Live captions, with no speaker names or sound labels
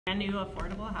Brand new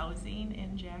affordable housing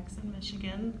in Jackson,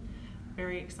 Michigan.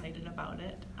 Very excited about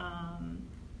it.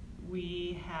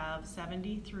 We have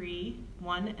 73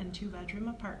 1- and 2-bedroom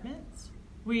apartments.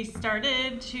 We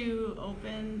started to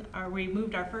open, or we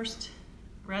moved our first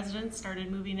residents, started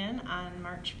moving in on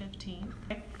March 15th.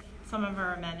 Some of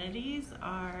our amenities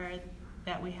are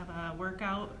that we have a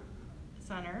workout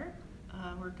center,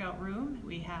 a workout room.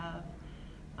 We have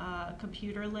a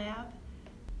computer lab.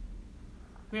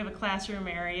 We have a classroom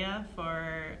area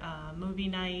for movie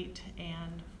night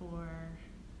and for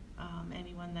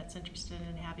anyone that's interested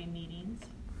in having meetings.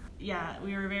 Yeah,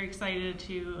 we were very excited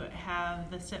to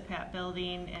have the CitPat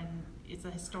building, and it's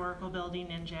a historical building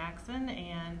in Jackson,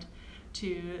 and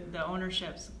the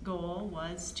ownership's goal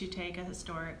was to take a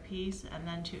historic piece and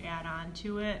then to add on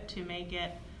to it to make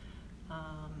it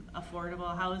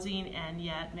affordable housing and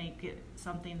yet make it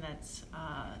something that's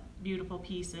a beautiful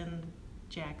piece in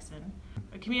Jackson.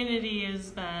 The community has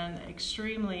been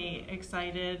extremely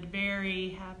excited, very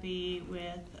happy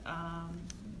with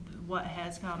what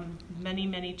has come.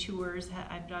 Many tours.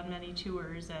 I've done many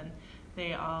tours, and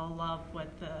they all love what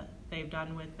they've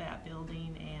done with that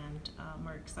building, and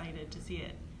we're excited to see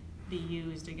it be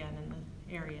used again in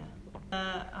the area.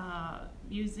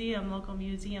 The local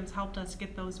museums helped us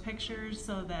get those pictures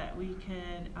so that we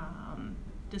could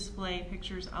display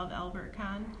pictures of Albert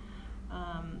Kahn,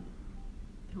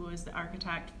 who was the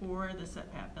architect for the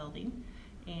CitPat building,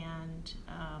 and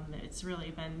it's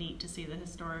really been neat to see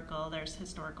there's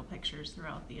historical pictures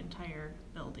throughout the entire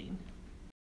building.